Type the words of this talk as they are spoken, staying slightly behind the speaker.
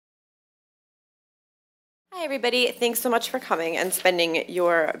Hi, everybody. Thanks so much for coming and spending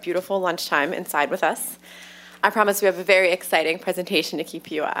your beautiful lunchtime inside with us. I promise we have a very exciting presentation to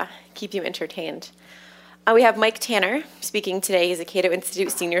keep you entertained. We have Mike Tanner speaking today. He's a Cato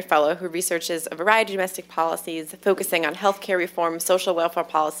Institute Senior Fellow who researches a variety of domestic policies focusing on healthcare reform, social welfare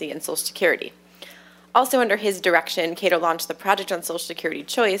policy, and Social Security. Also under his direction, Cato launched the Project on Social Security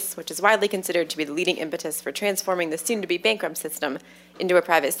Choice, which is widely considered to be the leading impetus for transforming the soon-to-be bankrupt system into a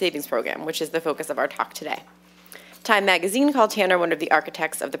private savings program, which is the focus of our talk today. Time magazine called Tanner one of the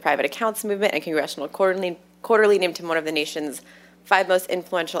architects of the private accounts movement, and Congressional Quarterly named him one of the nation's 5 most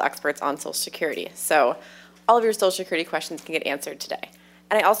influential experts on Social Security. So all of your Social Security questions can get answered today.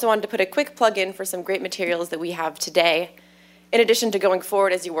 And I also wanted to put a quick plug in for some great materials that we have today. In addition to going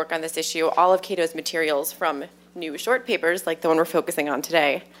forward as you work on this issue, all of Cato's materials, from new short papers like the one we're focusing on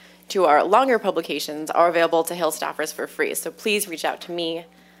today to our longer publications, are available to Hill staffers for free. So please reach out to me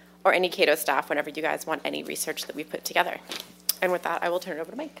or any Cato staff whenever you guys want any research that we've put together. And with that, I will turn it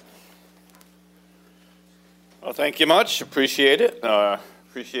over to Mike. Well, thank you much. Appreciate it.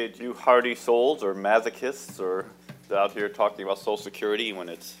 Appreciate you hardy souls or masochists or out here talking about Social Security when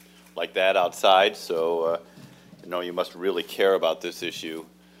it's like that outside. So, you must really care about this issue.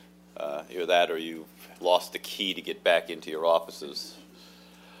 Either that or you've lost the key to get back into your offices.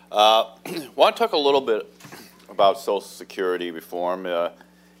 Want to talk a little bit about Social Security reform.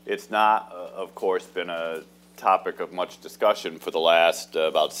 It's not, of course, been a topic of much discussion for the last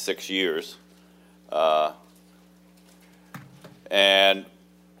about 6 years. And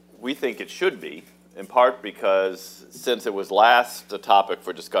we think it should be, in part because since it was last a topic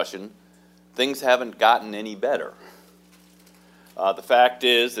for discussion, things haven't gotten any better. The fact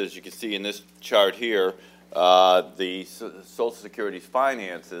is, as you can see in this chart here, the Social Security's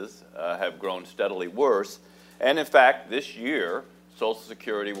finances have grown steadily worse. And in fact, this year, Social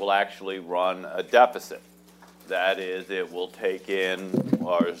Security will actually run a deficit. That is, it will take in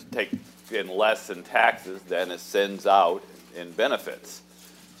less in taxes than it sends out in benefits.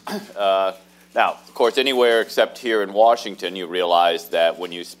 Now, of course, anywhere except here in Washington, you realize that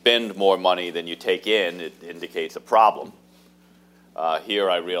when you spend more money than you take in, it indicates a problem. Here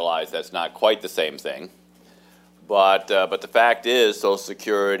I realize that's not quite the same thing. But the fact is, Social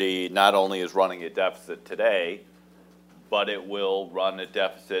Security not only is running a deficit today, but it will run a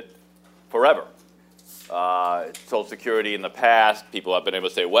deficit forever. Social Security in the past, people have been able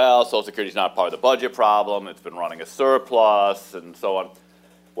to say, well, Social Security is not part of the budget problem, it's been running a surplus, and so on.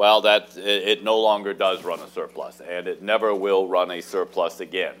 Well, it no longer does run a surplus, and it never will run a surplus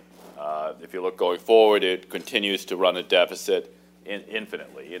again. If you look going forward, it continues to run a deficit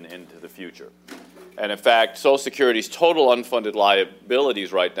infinitely into the future. And in fact, Social Security's total unfunded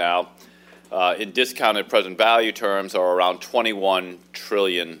liabilities right now, in discounted present value terms, are around $21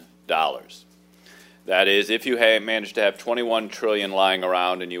 trillion. That is, if you managed to have $21 trillion lying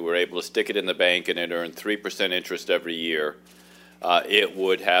around and you were able to stick it in the bank and it earned 3% interest every year, it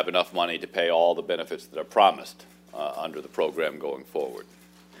would have enough money to pay all the benefits that are promised under the program going forward.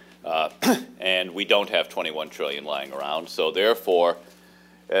 And we don't have $21 trillion lying around, so therefore,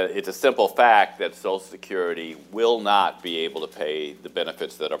 it's a simple fact that Social Security will not be able to pay the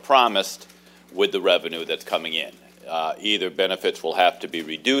benefits that are promised with the revenue that's coming in. Either benefits will have to be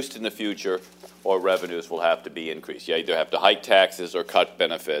reduced in the future or revenues will have to be increased. You either have to hike taxes or cut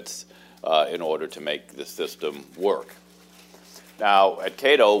benefits in order to make the system work. Now, at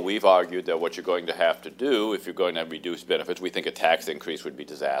Cato, we've argued that what you're going to have to do if you're going to reduce benefits, we think a tax increase would be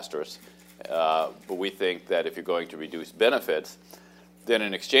disastrous, but we think that if you're going to reduce benefits, then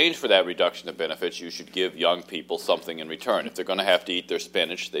in exchange for that reduction of benefits, you should give young people something in return. If they're going to have to eat their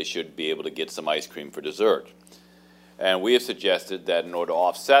spinach, they should be able to get some ice cream for dessert. And we have suggested that in order to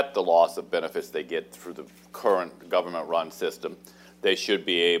offset the loss of benefits they get through the current government-run system, they should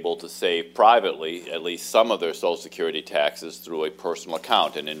be able to save privately at least some of their Social Security taxes through a personal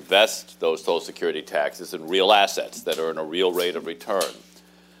account and invest those Social Security taxes in real assets that earn a real rate of return.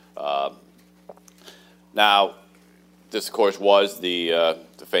 Now, this, of course, was the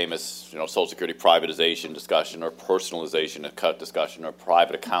famous Social Security privatization discussion or personalization discussion or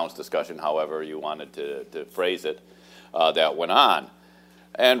private accounts discussion, however you wanted to phrase it, that went on.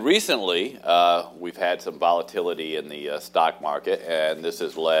 And recently, we've had some volatility in the stock market, and this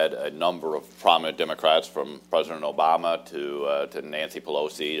has led a number of prominent Democrats, from President Obama to Nancy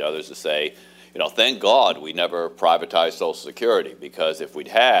Pelosi and others, to say, thank God we never privatized Social Security, because if we'd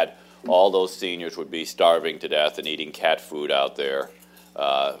had, all those seniors would be starving to death and eating cat food out there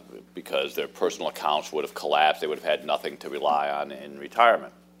because their personal accounts would have collapsed. They would have had nothing to rely on in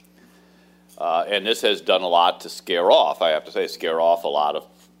retirement. And this has done a lot to scare off, I have to say, a lot of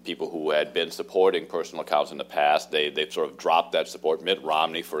people who had been supporting personal accounts in the past, they've sort of dropped that support. Mitt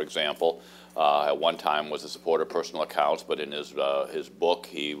Romney, for example, at one time was a supporter of personal accounts, but in his book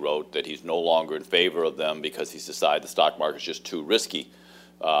he wrote that he's no longer in favor of them because he's decided the stock market's just too risky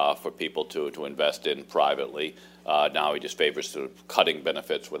for people to invest in privately. Now he just favors sort of cutting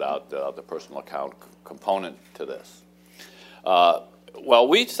benefits without the personal account component to this. Well,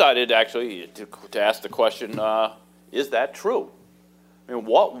 we decided actually to ask the question, is that true? I mean,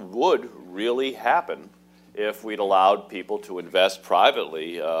 what would really happen if we'd allowed people to invest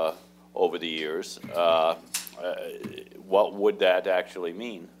privately over the years? What would that actually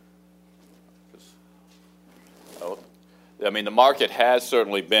mean? I mean, the market has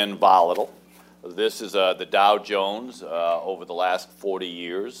certainly been volatile. This is the Dow Jones over the last 40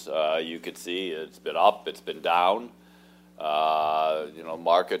 years. You could see it's been up, it's been down.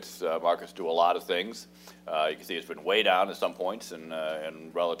 Markets do a lot of things. You can see it's been way down at some points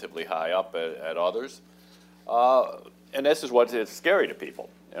and relatively high up at others. And this is what is scary to people.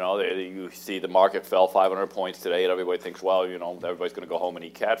 You see the market fell 500 points today, and everybody thinks, well, everybody's going to go home and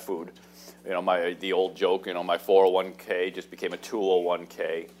eat cat food. The old joke, my 401k just became a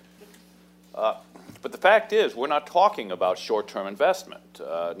 201k. But the fact is, we're not talking about short-term investment,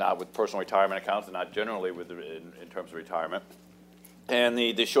 not with personal retirement accounts, and not generally in terms of retirement. And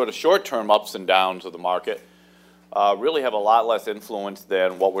the short-term ups and downs of the market really have a lot less influence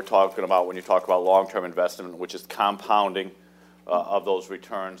than what we're talking about when you talk about long-term investment, which is compounding of those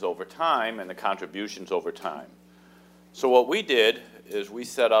returns over time and the contributions over time. So what we did is we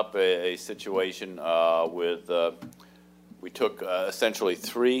set up a situation we took essentially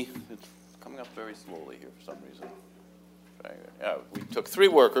three. It's coming up very slowly here for some reason. We took three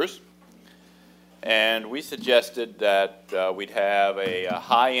workers, and we suggested that we'd have a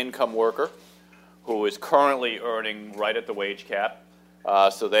high-income worker who is currently earning right at the wage cap.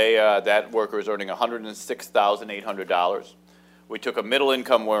 So that worker is earning $106,800. We took a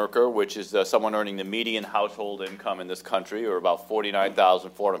middle-income worker, which is someone earning the median household income in this country, or about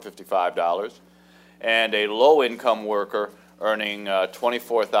 $49,455, and a low-income worker earning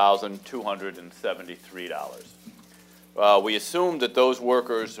 $24,273. We assumed that those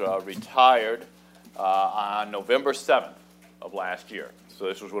workers retired on November 7th of last year. So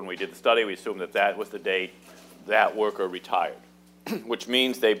this was when we did the study. We assumed that was the date that worker retired, which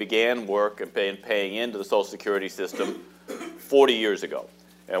means they began work and paying into the Social Security system 40 years ago.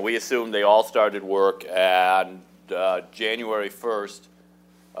 And we assumed they all started work on January 1st,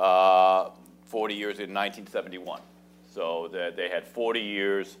 40 years in 1971. So they had 40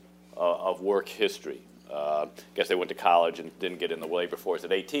 years of work history. I guess they went to college and didn't get in the labor force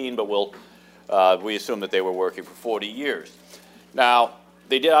at 18, but we assume that they were working for 40 years. Now,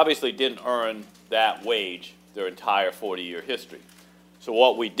 they obviously didn't earn that wage their entire 40-year history. So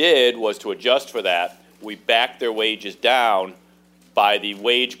what we did was to adjust for that. We backed their wages down by the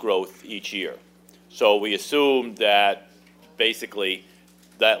wage growth each year. So we assumed that basically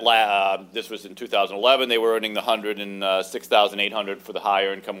this was in 2011, they were earning the $106,800 for the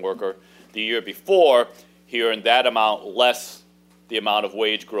higher income worker. The year before, he earned that amount less the amount of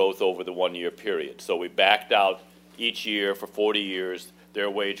wage growth over the 1 year period. So we backed out each year for 40 years their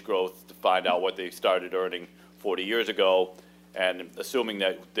wage growth to find out what they started earning 40 years ago, and assuming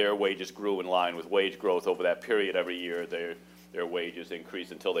that their wages grew in line with wage growth over that period every year, their wages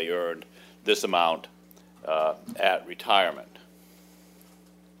increased until they earned this amount at retirement.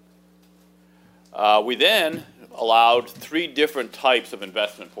 We then allowed three different types of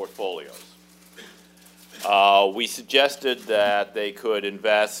investment portfolios. We suggested that they could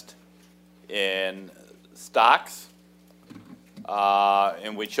invest in stocks,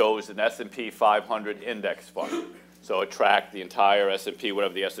 and we chose an S&P 500 index fund. So it tracked the entire S&P,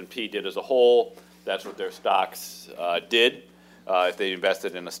 whatever the S&P did as a whole, that's what their stocks did if they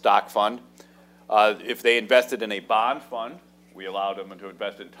invested in a stock fund. If they invested in a bond fund, we allowed them to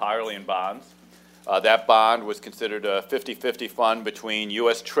invest entirely in bonds. That bond was considered a 50-50 fund between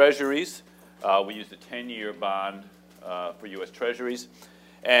U.S. Treasuries. We used a 10-year bond for U.S. Treasuries,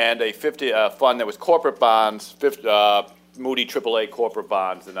 and a fund that was corporate bonds, Moody AAA corporate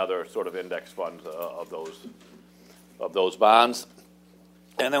bonds, and other sort of index funds of those bonds.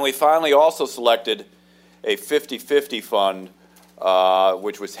 And then we finally also selected a 50-50 fund,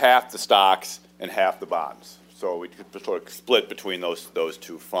 which was half the stocks and half the bonds. So we could sort of split between those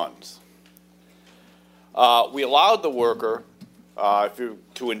two funds. We allowed the worker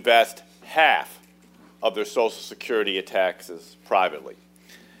to invest half of their Social Security taxes privately.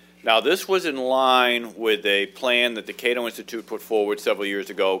 Now, this was in line with a plan that the Cato Institute put forward several years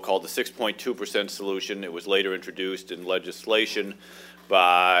ago called the 6.2% solution. It was later introduced in legislation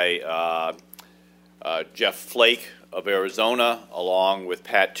by Jeff Flake of Arizona, along with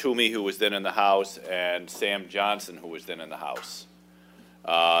Pat Toomey, who was then in the House, and Sam Johnson, who was then in the House.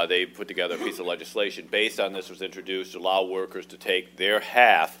 They put together a piece of legislation based on this was introduced to allow workers to take their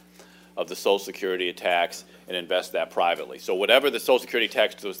half of the Social Security tax and invest that privately. So whatever the Social Security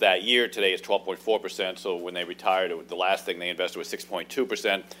tax was that year, today is 12.4%. So when they retired, the last thing they invested was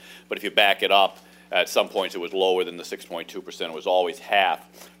 6.2%. But if you back it up, at some points it was lower than the 6.2%. It was always half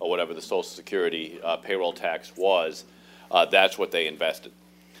of whatever the Social Security payroll tax was. That's what they invested.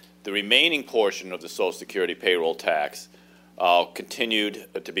 The remaining portion of the Social Security payroll tax continued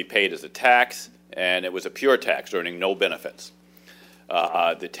to be paid as a tax, and it was a pure tax, earning no benefits.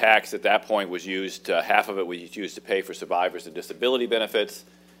 The tax at that point was used, half of it was used to pay for survivors and disability benefits,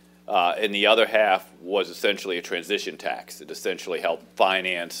 and the other half was essentially a transition tax. It essentially helped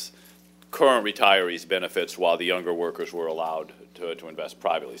finance current retirees' benefits while the younger workers were allowed to invest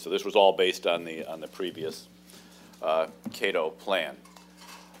privately. So this was all based on the previous Cato plan.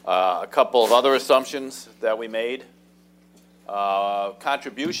 A couple of other assumptions that we made.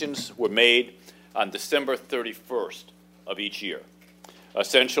 Contributions were made on December 31st of each year.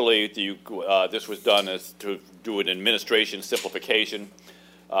 Essentially, this was done as to do an administration simplification.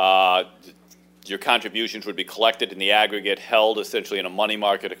 Your contributions would be collected in the aggregate, held essentially in a money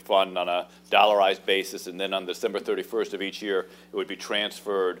market fund on a dollarized basis, and then on December 31st of each year, it would be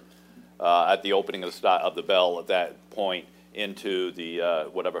transferred at the opening of the bell at that point into the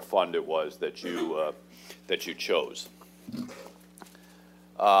whatever fund it was that you chose.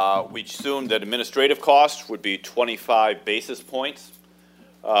 We assumed that administrative costs would be 25 basis points,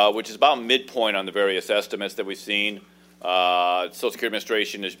 which is about midpoint on the various estimates that we've seen. Social Security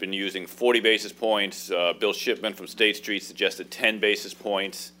Administration has been using 40 basis points. Bill Shipman from State Street suggested 10 basis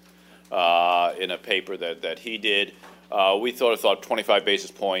points in a paper that he did. We thought 25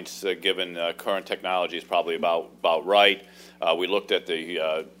 basis points, given current technology, is probably about right. We looked at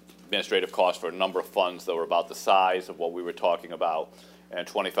the administrative costs for a number of funds that were about the size of what we were talking about, and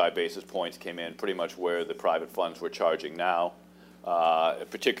 25 basis points came in pretty much where the private funds were charging now.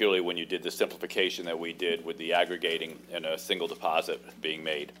 Particularly when you did the simplification that we did with the aggregating and a single deposit being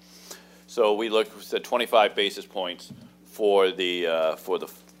made. So we said 25 basis points for the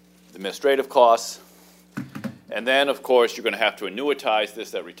administrative costs. And then, of course, you're going to have to annuitize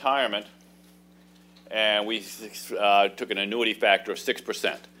this at retirement. And we took an annuity factor of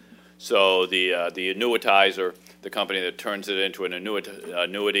 6%. So the annuitizer, the company that turns it into an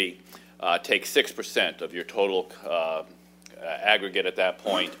annuity, takes 6% of your total aggregate at that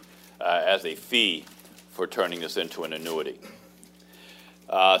point as a fee for turning this into an annuity.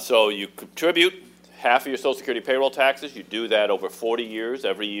 So you contribute half of your Social Security payroll taxes. You do that over 40 years,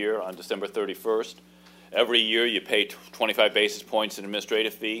 every year on December 31st. Every year you pay 25 basis points in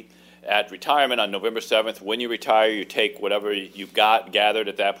administrative fee. At retirement on November 7th, when you retire, you take whatever you've gathered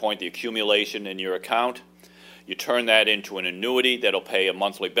at that point, the accumulation in your account. You turn that into an annuity that'll pay a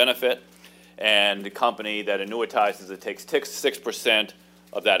monthly benefit. And the company that annuitizes it takes 6%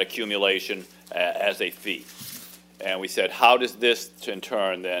 of that accumulation as a fee. And we said, how does this, in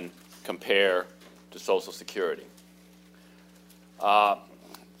turn, then compare to Social Security? I'm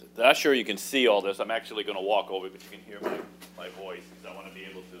not sure you can see all this. I'm actually going to walk over, but you can hear my voice, because I want to be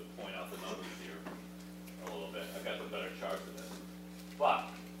able to point out the numbers here a little bit. I've got some better charts of this. But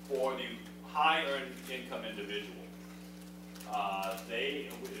for the high earned income individual,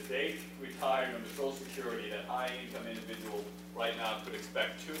 if they retired under Social Security, that high-income individual right now could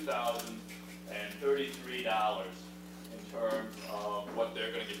expect $2,033 in terms of what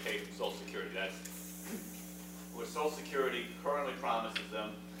they're going to get paid from Social Security. That's what Social Security currently promises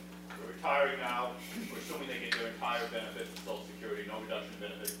them. They're retiring now. We're assuming they get their entire benefit from Social Security, no reduction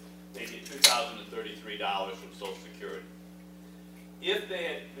benefits. They get $2,033 from Social Security. If they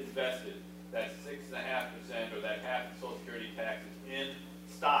had invested that 6.5% or that half of Social Security taxes in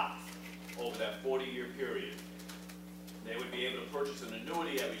stocks over that 40-year period, they would be able to purchase an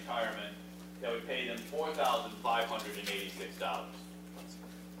annuity at retirement that would pay them $4,586.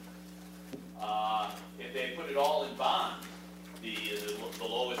 If they put it all in bonds, the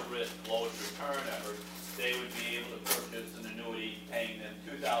lowest risk, lowest return effort, they would be able to purchase an annuity paying them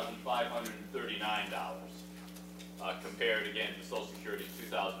 $2,539. Compared again to Social Security's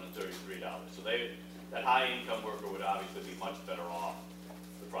 $2,033. So that high-income worker would obviously be much better off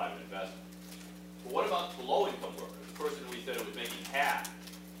with private investment. But what about the low-income worker, the person we said was making half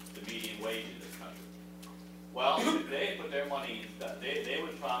the median wage in this country? Well, if they put their money in, they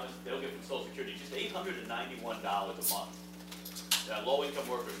would promise they'll get from Social Security just $891 a month. that low-income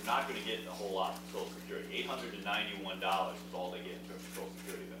workers are not going to get a whole lot from Social Security. $891 is all they get in terms of Social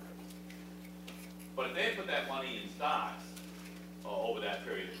Security benefits. But if they had put that money in stocks over that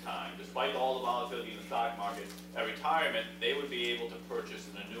period of time, despite all the volatility in the stock market, at retirement, they would be able to purchase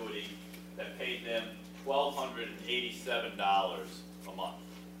an annuity that paid them $1,287 a month,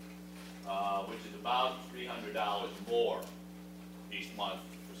 which is about $300 more each month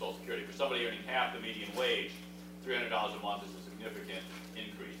for Social Security. For somebody earning half the median wage, $300 a month is a significant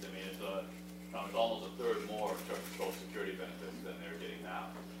increase. I mean, it's almost a third more in terms of Social Security benefits than they're getting now.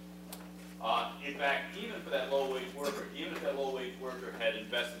 In fact, even for that low-wage worker, even if that low-wage worker had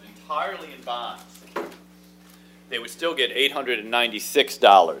invested entirely in bonds, they would still get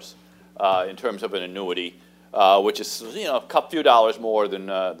 $896 in terms of an annuity, which is a few dollars more than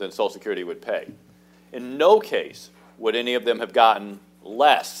Social Security would pay. In no case would any of them have gotten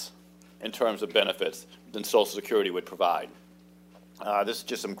less in terms of benefits than Social Security would provide. This is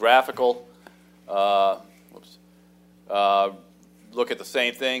just some graphical. Look at the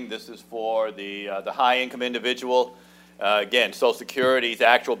same thing. This is for the high-income individual. Again, Social Security's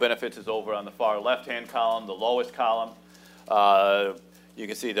actual benefits is over on the far left-hand column, the lowest column. You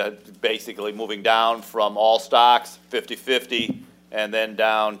can see that basically moving down from all stocks, 50-50, and then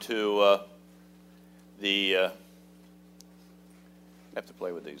down to I have to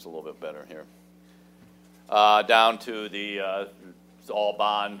play with these a little bit better here. Down to the all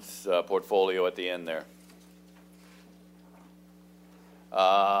bonds portfolio at the end there.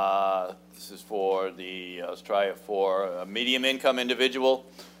 This is for let's try it for a medium income individual.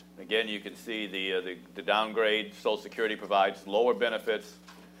 Again, you can see the downgrade. Social Security provides lower benefits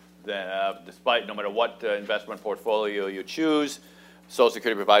than, despite no matter what investment portfolio you choose, Social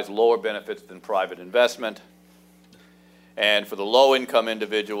Security provides lower benefits than private investment. And for the low income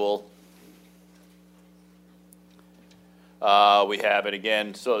individual, we have it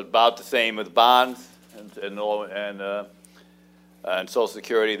again, so about the same with bonds and Social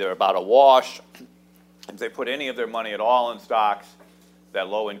Security. They're about a wash. If they put any of their money at all in stocks, that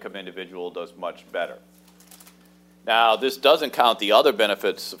low-income individual does much better. Now, this doesn't count the other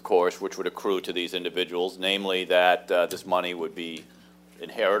benefits, of course, which would accrue to these individuals, namely that this money would be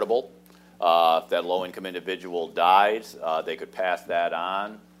inheritable. If that low-income individual dies, they could pass that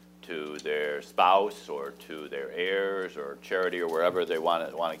on to their spouse or to their heirs or charity or wherever they want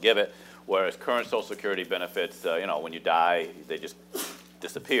to give it. Whereas current Social Security benefits, when you die, they just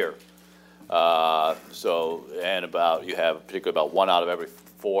disappear. You have particularly about 1 out of every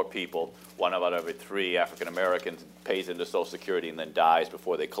 4 people, 1 out of every 3 African Americans pays into Social Security and then dies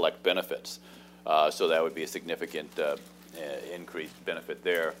before they collect benefits. So that would be a significant increased benefit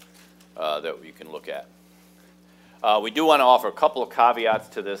there that you can look at. We do want to offer a couple of caveats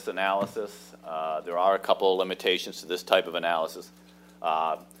to this analysis. There are a couple of limitations to this type of analysis.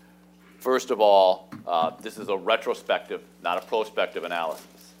 First of all, this is a retrospective, not a prospective analysis.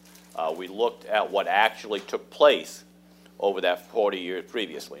 We looked at what actually took place over that 40 years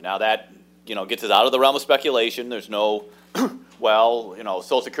previously. Now that gets us out of the realm of speculation. There's no,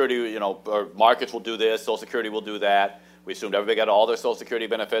 Social Security, or markets will do this, Social Security will do that. We assumed everybody got all their Social Security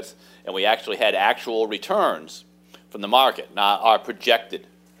benefits, and we actually had actual returns from the market, not our projected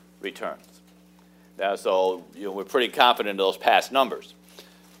returns. So we're pretty confident in those past numbers.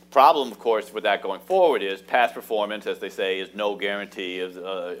 Problem, of course, with that going forward is past performance, as they say, is no guarantee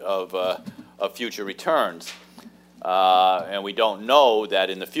of future returns. And we don't know that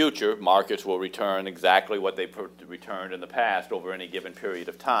in the future markets will return exactly what they returned in the past over any given period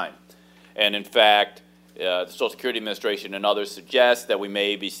of time. And in fact, the Social Security Administration and others suggest that we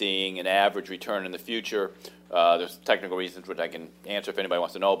may be seeing an average return in the future. There's technical reasons which I can answer if anybody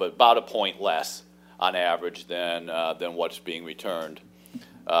wants to know, but about a point less on average than what's being returned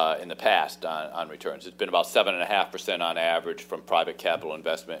in the past on returns. It's been about 7.5% on average from private capital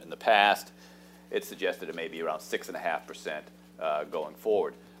investment in the past. It's suggested it may be around 6.5% going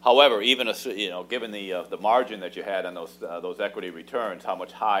forward. However, even given the margin that you had on those equity returns, how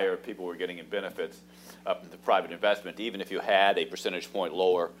much higher people were getting in benefits from the private investment, even if you had a percentage point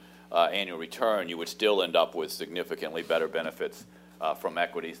lower annual return, you would still end up with significantly better benefits from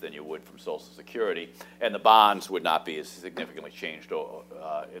equities than you would from Social Security, and the bonds would not be as significantly changed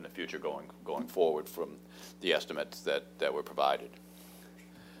in the future going forward from the estimates that were provided.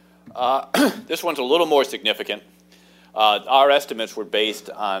 This one's a little more significant. Our estimates were based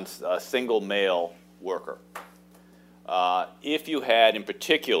on a single male worker. If you had, in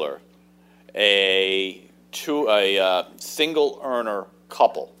particular, a single earner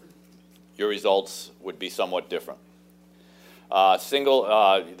couple, your results would be somewhat different.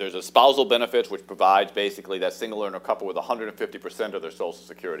 There's a spousal benefits, which provides basically that single earner couple with 150% of their Social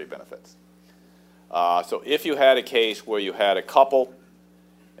Security benefits. So if you had a case where you had a couple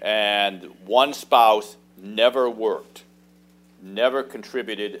and one spouse never worked, never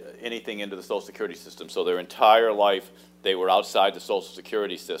contributed anything into the Social Security system, so their entire life they were outside the Social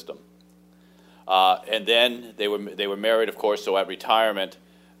Security system, and then they were married, of course, so at retirement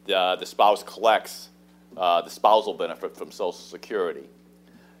the spouse collects the spousal benefit from Social Security,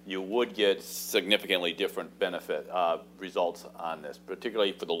 you would get significantly different benefit results on this,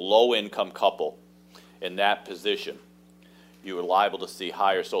 particularly for the low-income couple in that position. You were liable to see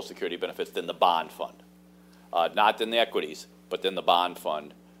higher Social Security benefits than the bond fund. Not than the equities, but then the bond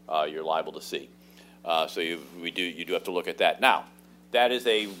fund you're liable to see. So you do have to look at that. Now, that is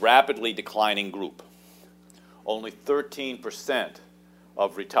a rapidly declining group. Only 13%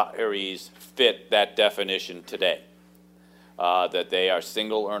 of retirees fit that definition today, that they are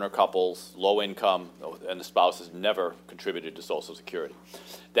single earner couples, low income, and the spouse has never contributed to Social Security.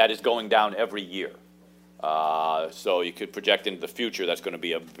 That is going down every year. So you could project into the future that's going to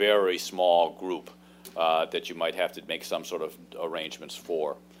be a very small group that you might have to make some sort of arrangements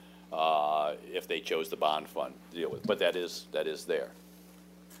for if they chose the bond fund to deal with. But that is there.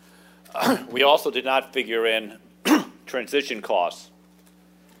 We also did not figure in transition costs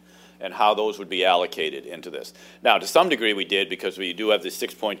and how those would be allocated into this. Now, to some degree we did, because we do have the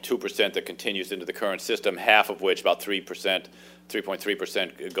 6.2% that continues into the current system, half of which, about 3%,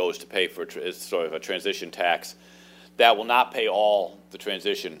 3.3% goes to pay for sort of a transition tax. That will not pay all the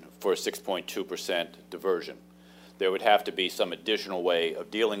transition for a 6.2% diversion. There would have to be some additional way of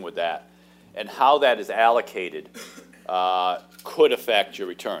dealing with that. And how that is allocated could affect your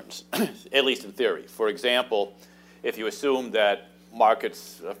returns, at least in theory. For example, if you assume that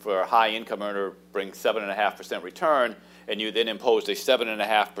markets for a high income earner bring 7.5% return, and you then imposed a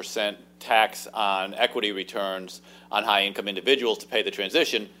 7.5% tax on equity returns on high income individuals to pay the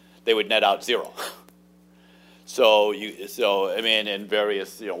transition, they would net out zero. So I mean, in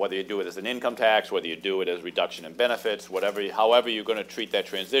various, whether you do it as an income tax, whether you do it as reduction in benefits, however you're going to treat that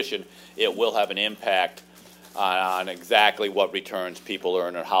transition, it will have an impact on exactly what returns people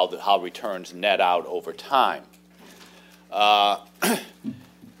earn or how returns net out over time.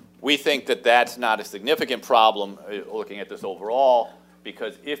 We think that that's not a significant problem looking at this overall,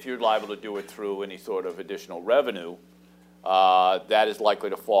 because if you're liable to do it through any sort of additional revenue, that is likely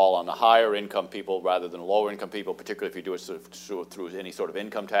to fall on the higher income people rather than lower income people, particularly if you do it through any sort of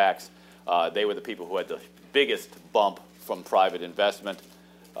income tax. They were the people who had the biggest bump from private investment,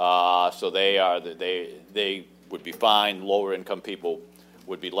 so they would be fine. Lower income people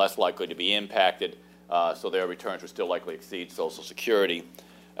would be less likely to be impacted, so their returns would still likely exceed Social Security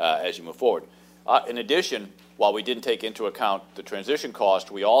as you move forward. In addition, while we didn't take into account the transition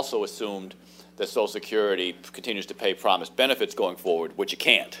cost, we also assumed that Social Security continues to pay promised benefits going forward, which it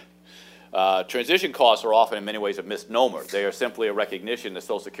can't. Transition costs are often in many ways a misnomer. They are simply a recognition that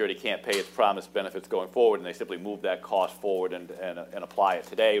Social Security can't pay its promised benefits going forward, and they simply move that cost forward and apply it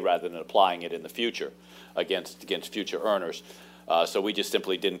today rather than applying it in the future against future earners. So we just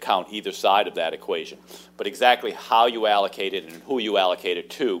simply didn't count either side of that equation. But exactly how you allocate it and who you allocate it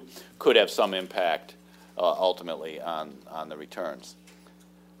to could have some impact ultimately on the returns.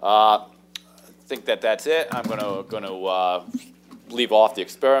 I think that's it. I'm going to leave off the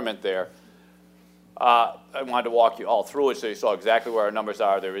experiment there. I wanted to walk you all through it so you saw exactly where our numbers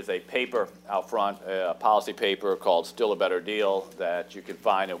are. There is a paper out front, a policy paper called Still a Better Deal, that you can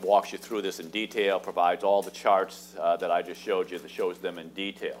find. It walks you through this in detail, provides all the charts that I just showed you that shows them in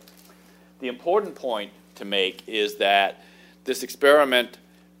detail. The important point to make is that this experiment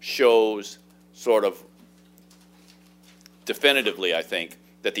shows sort of definitively, I think,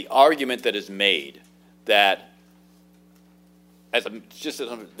 that the argument that is made that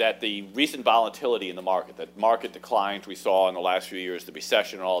that the recent volatility in the market, that market declines we saw in the last few years, the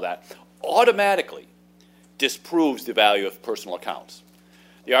recession and all that, automatically disproves the value of personal accounts.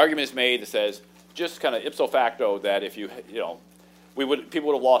 The argument is made that says, just kind of ipso facto, that if people would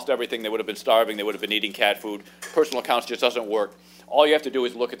have lost everything, they would have been starving, they would have been eating cat food. Personal accounts just doesn't work. All you have to do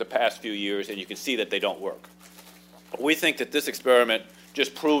is look at the past few years, and you can see that they don't work. But we think that this experiment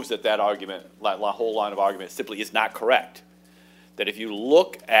just proves that argument, that whole line of argument, simply is not correct. That if you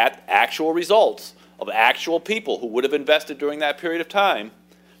look at actual results of actual people who would have invested during that period of time,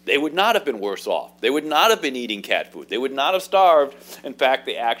 they would not have been worse off. They would not have been eating cat food. They would not have starved. In fact,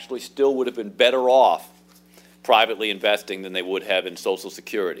 they actually still would have been better off privately investing than they would have in Social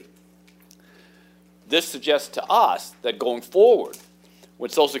Security. This suggests to us that going forward, when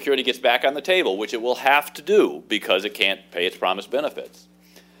Social Security gets back on the table, which it will have to do because it can't pay its promised benefits,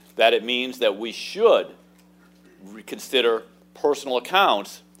 that it means that we should consider personal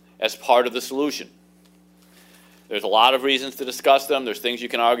accounts as part of the solution. There's a lot of reasons to discuss them. There's things you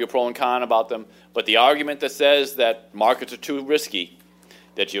can argue pro and con about them. But the argument that says that markets are too risky,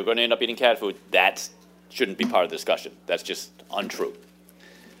 that you're going to end up eating cat food, that shouldn't be part of the discussion. That's just untrue.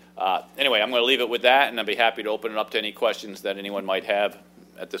 Anyway, I'm going to leave it with that, and I'd be happy to open it up to any questions that anyone might have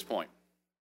at this point.